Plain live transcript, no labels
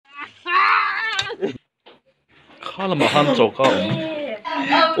khá là mà han trâu có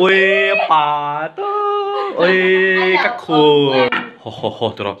ôi bà đó ôi các cô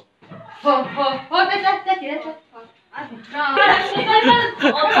ho được rồi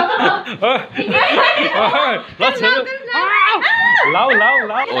lát xem lão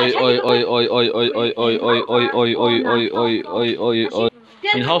ôi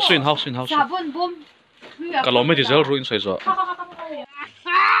in house cả lò mấy thì dễ ruin sợi rồi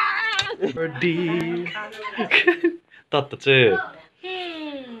đi tắt chứ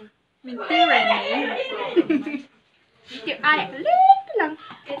mình tiêu rồi này kiểu ai lắm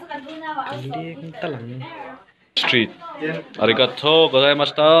street arigato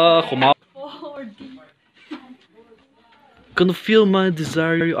gozaimashita khoma gonna feel my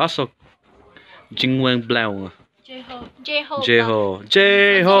desire you ask jingwang blau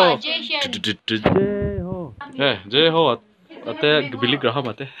Jeho ate Billy Graham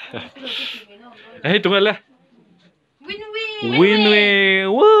ate hey tung le win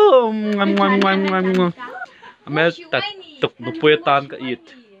wow ngam amel tat tuk nupui tan ka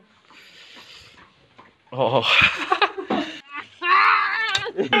it oh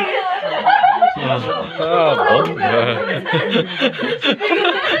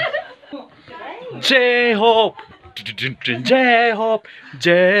J-Hope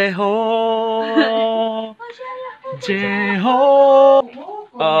J-Hope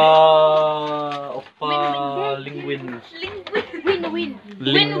oppa win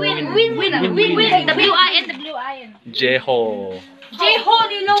J-Hope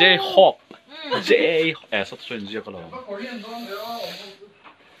sắp xuyên gì cái đó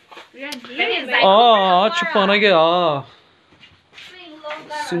chụp này kìa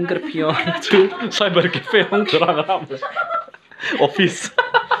Singapore chứ cyber cafe không được làm office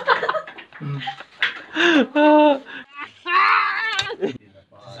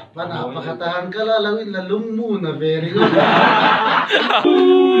Mana pakatahan ka lalawin lalung muna very good.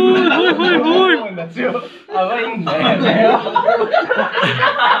 Ôi.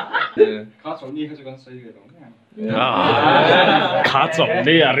 khá giống như cái xây cái đó khá giống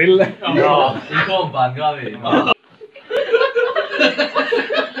đi à ril. 이거 반가워요.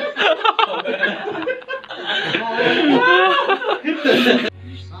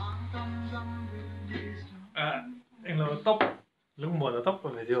 anh là tóc lưng mồi là tóc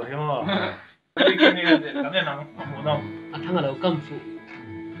còn phải điều hay không? Cái này là muốn không? Anh thằng ở đâu cầm phụ.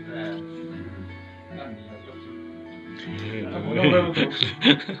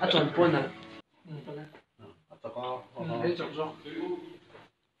 À toàn quân à?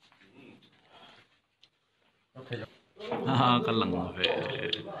 Cái lằng về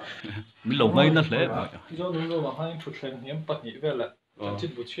mình lồng ngay nó lẽ mà. Do nó mà hai chút chuyện hiếm bật nhị về lại.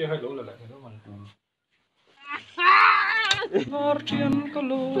 Chính buổi chiều hay lâu là lại nữa mà.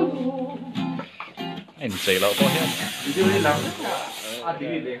 Anh chạy lâu to hết. Đi làm. À đi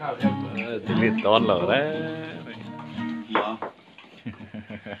để hả? Đi toán lở đấy.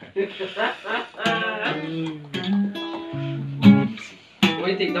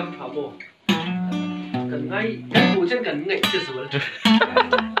 Ôi tình tâm thảo bộ. Cần ngay, cái cụ chân cần ngay chưa sửa.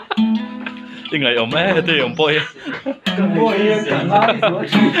 Đi ngày ông ấy thì ông bôi. Cần bôi cần ngay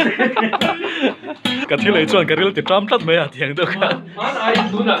sửa. Cái thứ này chọn cái reel thì trăm tất mấy à tiếng đâu cả. Má này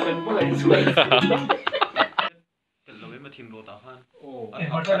đúng là cần bôi sửa. Lâu mà thêm đồ tao ha. Ồ,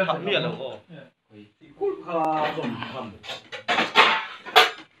 Họ sẽ thẩm miệng rồi. cút hà dồn thầm.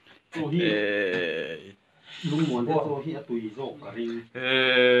 Lúc muốn thế tôi hiện tùy rộng cả đi.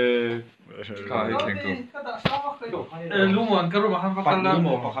 Cái thành công. Lúc muốn cái rồi mà hắn Bạn đi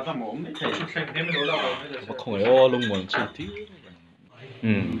mổ và khá là mổ mới thể. Mà không phải ô lung muốn chi tí.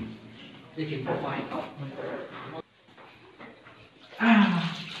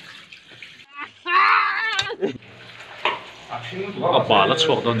 Bà nó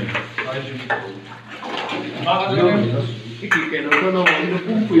chuộc đâu nhỉ?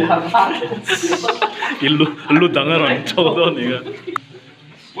 Illu dangaron chuộc đâu nhỉ?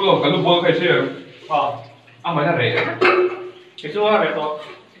 Ủa, cái lúc bơ khai chưa? À, mấy cái rẻ. Cái chỗ này to,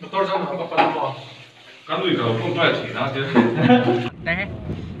 tôi trong nó có phần to. Cái lúc đó không phải chỉ là chứ. Té,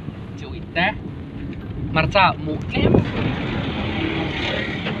 chịu ít té, mặt sao mụ kém.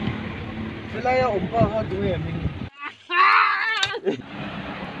 Thế này ông bà hát đuôi em mình.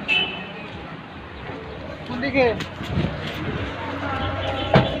 Đi kìa.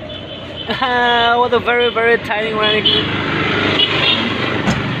 What a very tiny one.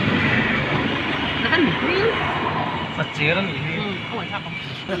 Phát chế đó nhỉ? Không phải sao không?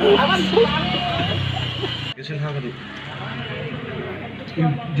 Cái chân hang cái gì?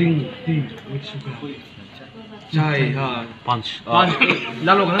 Ding, with sugar. Chai ha. Punch.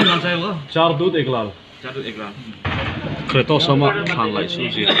 Lan lộ cái nó làm sao vậy? 4 दूध 1 लाल. Kreto sama thang lại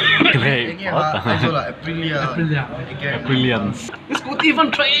suji. Hey, brilliance. This could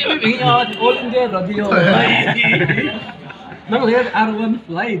even try everything out all India radio. Now we have R1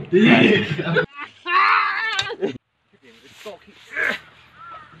 flight.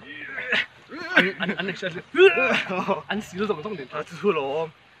 Anh xíu rồi không để ta thua rồi.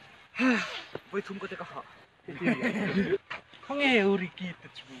 Với thùng có thể có họ. Không nghe uri kít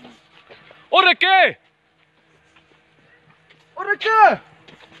chứ. Oreke! Oreke!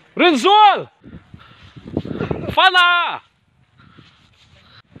 Renzual! Fela!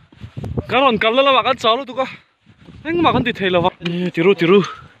 Karon kalala la makan chalu tu ka. Neng makan di thela wa. Tiru tiru.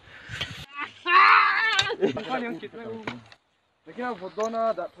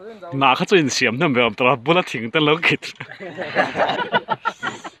 Na kha chuin siam na me am tra bula thing ta lo kit.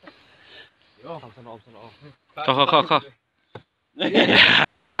 Kha.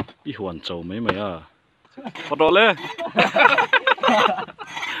 Bi huan chau mai mai a. Bắt đầu lên.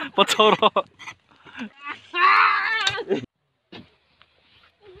 Bắt đầu rồi.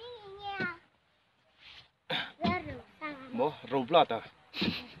 Mo roblata.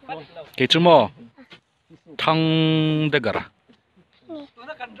 Cái chú mò thăng đê gara.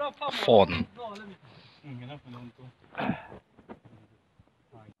 Phone.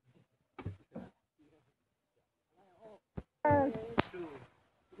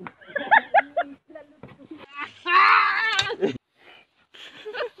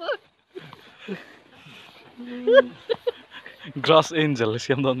 Grass angel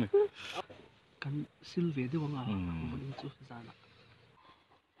siam don. Kan silve de wanga. Mun chu sana.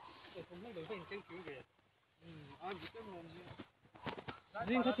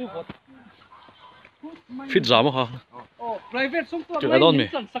 Fit zama ha. Private song to. Chu adon mi.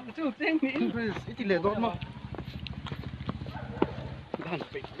 Sak chu teng ni. Iti le dot ma.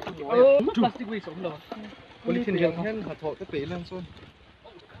 Plastic waste om lo. Politin hen ha tho te pe lan son.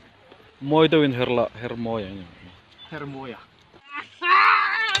 Moi do in her moi. Her moya.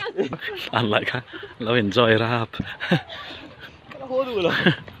 Unlike ha. Love enjoy rap.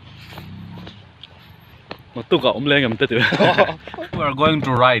 Mà tu cậu lên ngầm tê tê. We are going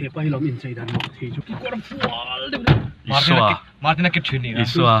to ride.Pai lom inside dan mo thi chu ki koram fual de. Martina ke thuni.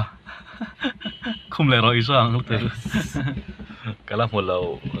 Iswa. Không lẽ rồi Iswa ang tê. Kala mo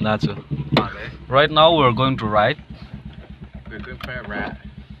lâu na chu. Right now we are going to ride. We're going for a ride.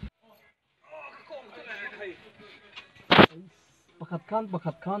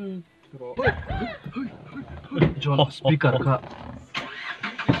 Bakat kan. John speaker ka.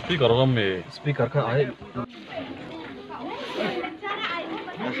 Speaker ram me. Speaker ka ai.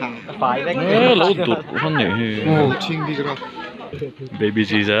 Phải đấy. Lâu tụt hơn nhỉ. Ching đi ra. Baby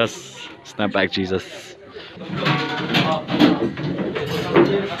Jesus, snapback Jesus.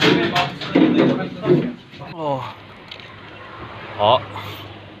 Oh.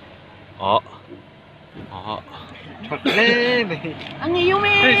 Anh yêu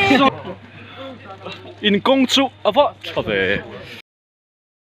mẹ. In công chu apa? Apa?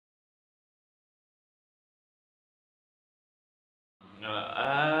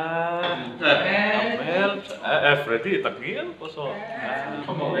 Freddy takil poso.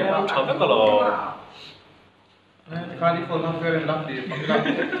 Sampai kalau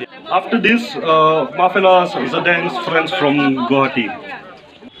After this, Mafela's Zadang's friends from Guwahati.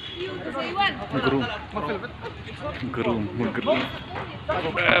 Groom.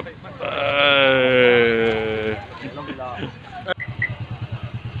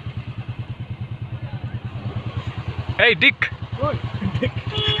 Hey Dick.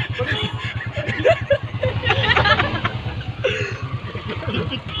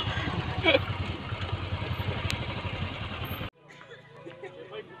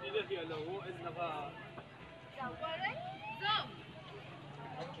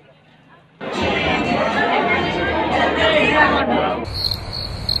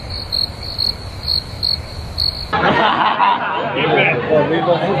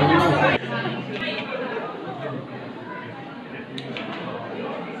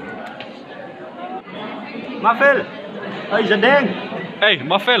 Mafel, ay Zadang, Hey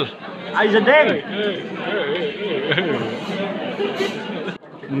Mafel. ay Zadang.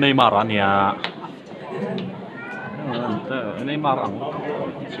 Neymar ya. Neymar ang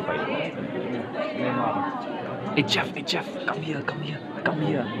siapa itu? Neymar. Hey Jeff, come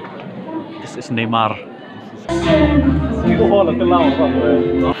here. This is Neymar. Itu hal kelau apa?